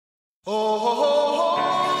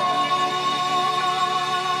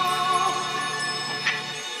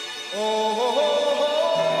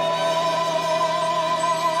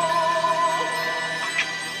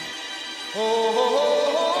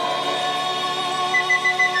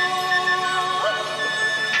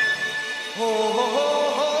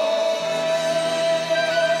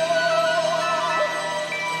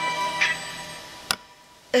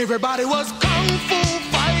Everybody was kung fu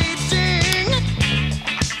fighting.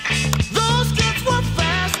 Those kids were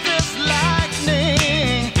fast as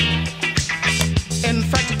lightning. In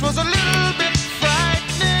fact, it was a little bit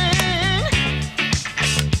frightening,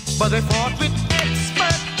 but they fought with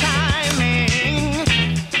expert timing.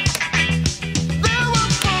 There were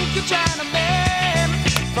funky Chinamen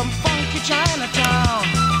from funky Chinatown.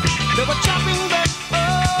 They were chopping them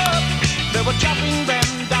up, they were chopping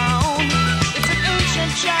them down. It's an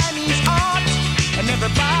ancient Chinese art, and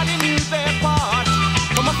everybody knew their part.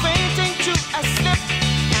 From a fainting to a slip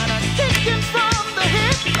and a kicking from the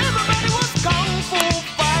hip, everybody was kung fu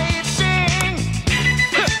fighting.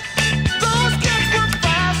 Those kids were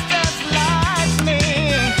fast as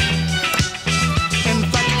lightning. In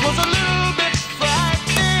fact, it was a little bit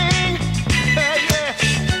frightening, yeah,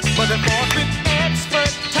 but they fought with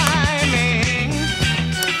expert timing.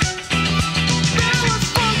 There was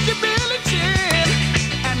Funky Billy Chin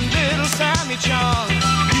and Little Sammy Chung.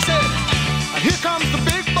 He said, "Here comes the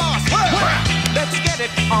big boss. Let's get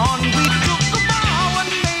it on."